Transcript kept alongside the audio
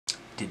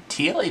Did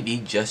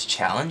TLAV just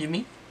challenge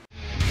me?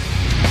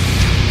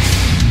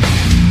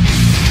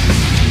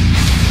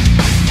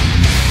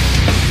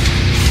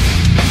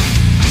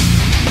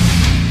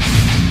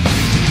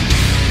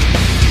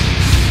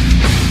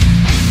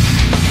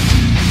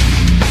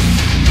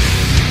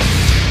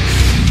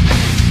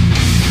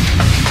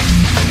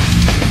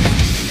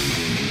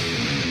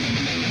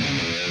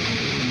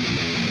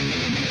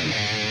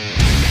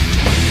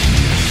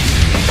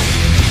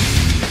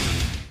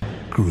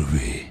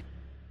 Groovy.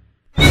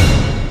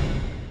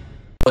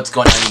 What's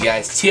going on, you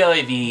guys?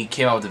 TLAV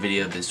came out with a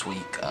video this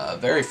week.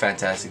 Very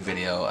fantastic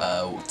video.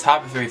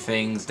 Top 3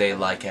 things they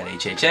like at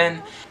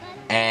HHN.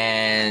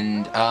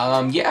 And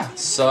yeah,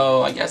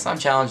 so I guess I'm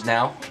challenged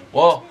now.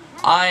 Well,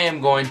 I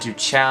am going to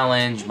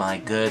challenge my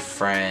good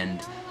friend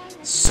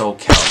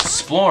SoCal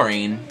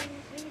Exploring.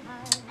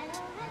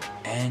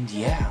 And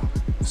yeah,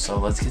 so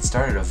let's get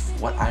started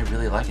of what I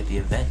really like at the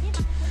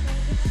event.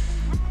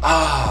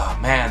 Ah,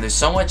 man, there's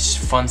so much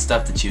fun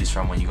stuff to choose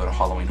from when you go to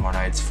Halloween Horror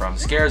Nights, from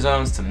scare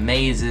zones to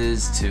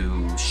mazes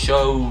to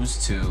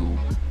shows to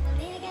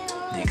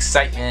the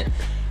excitement,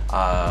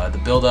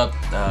 the build-up,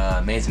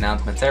 maze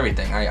announcements,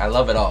 everything. I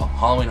love it all.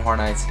 Halloween Horror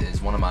Nights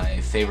is one of my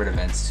favorite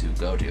events to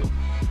go to.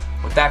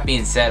 With that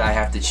being said, I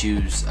have to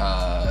choose,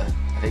 I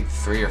think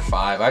 3 or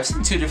 5. I've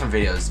seen 2 different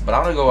videos, but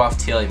I'm going to go off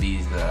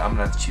TLAV's, but I'm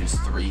going to have to choose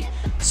 3.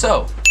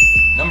 So,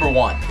 number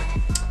 1.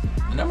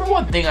 The number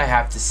 1 thing I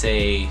have to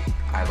say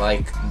I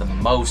like the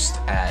most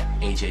at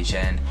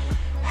HHN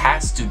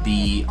has to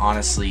be,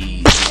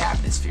 honestly, the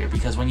atmosphere.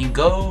 Because when you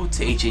go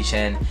to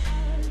HHN,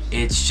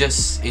 it's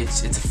just,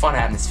 it's a fun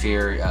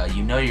atmosphere.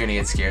 You know you're gonna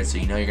get scared, so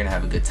you know you're gonna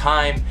have a good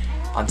time.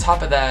 On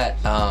top of that,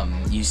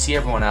 you see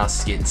everyone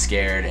else getting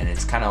scared, and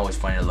it's kind of always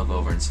funny to look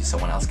over and see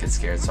someone else get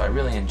scared. So I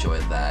really enjoy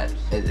that.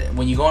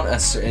 When you go on,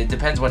 it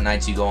depends what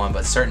nights you go on,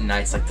 but certain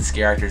nights, like the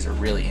scare actors are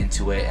really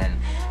into it, and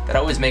that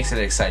always makes it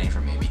exciting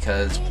for me,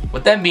 because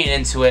with them being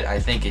into it, I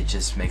think it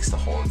just makes the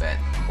whole event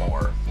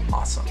more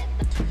awesome.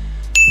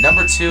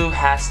 Number 2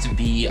 has to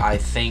be, I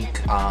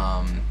think,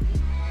 I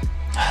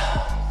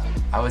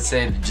would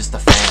say just the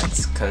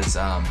fans, because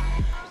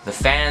the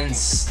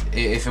fans,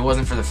 if it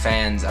wasn't for the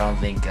fans, I don't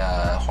think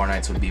Horror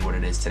Nights would be what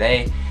it is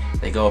today.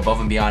 They go above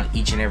and beyond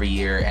each and every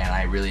year, and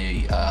I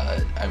really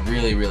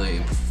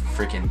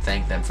freaking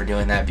thank them for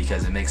doing that,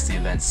 because it makes the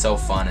event so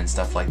fun and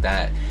stuff like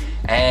that.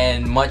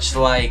 And much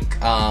like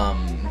us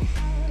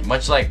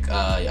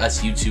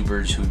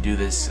YouTubers who do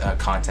this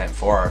content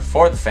for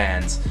the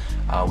fans,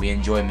 we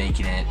enjoy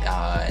making it,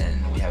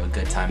 and we have a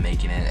good time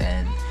making it,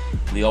 and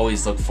we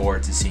always look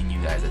forward to seeing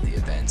you guys at the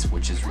events,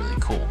 which is really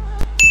cool.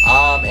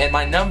 And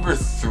my number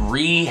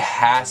 3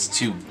 has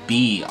to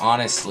be,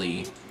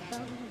 honestly,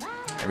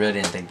 I really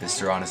didn't think this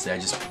through, honestly. I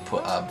just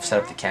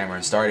set up the camera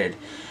and started.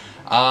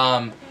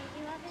 My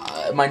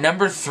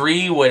number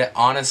 3 would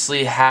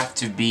honestly have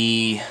to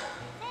be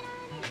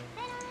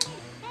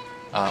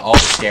all the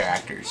scare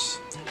actors.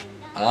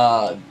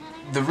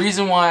 The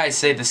reason why I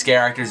say the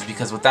scare actors is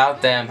because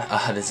without them,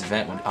 this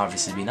event would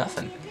obviously be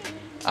nothing.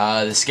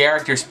 The scare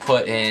actors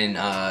put in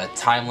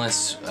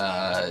timeless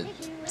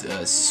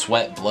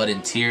sweat, blood,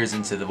 and tears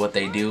into what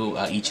they do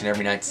each and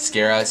every night to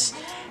scare us,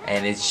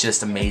 and it's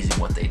just amazing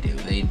what they do.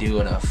 They do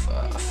a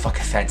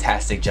fucking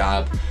fantastic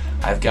job.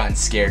 I've gotten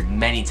scared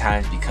many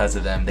times because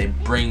of them. They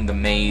bring the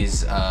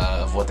maze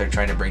of what they're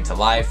trying to bring to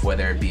life,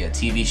 whether it be a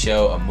TV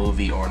show, a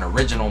movie, or an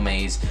original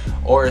maze,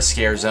 or a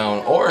scare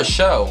zone, or a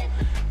show.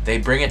 They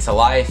bring it to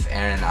life,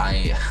 and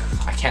I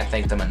can't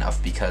thank them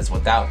enough, because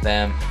without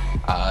them,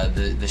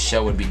 the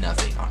show would be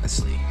nothing,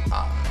 honestly.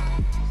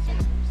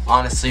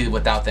 Honestly,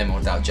 without them and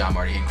without John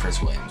Marty and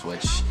Chris Williams,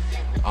 which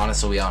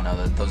honestly we all know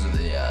that those are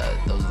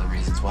the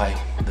reasons why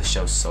the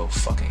show's so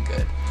fucking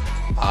good.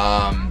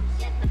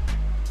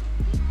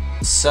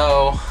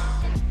 So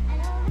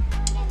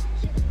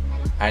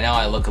I know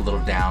I look a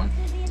little down,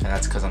 and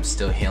that's because I'm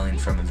still healing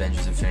from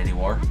Avengers: Infinity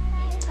War.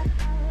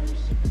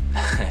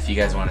 If you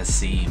guys want to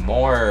see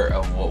more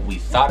of what we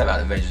thought about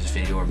Avengers: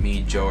 Infinity War,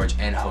 me, George,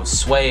 and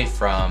Josue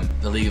from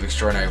the League of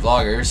Extraordinary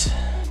Vloggers,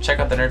 check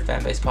out the Nerd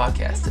Fanbase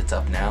podcast. It's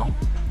up now.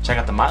 Check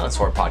out the Mindless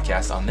Horror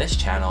podcast on this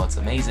channel. It's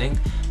amazing.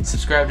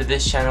 Subscribe to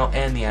this channel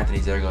and the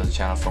Anthony Zaragoza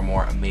channel for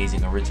more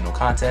amazing original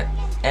content.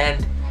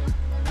 And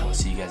I will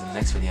see you guys in the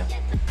next video.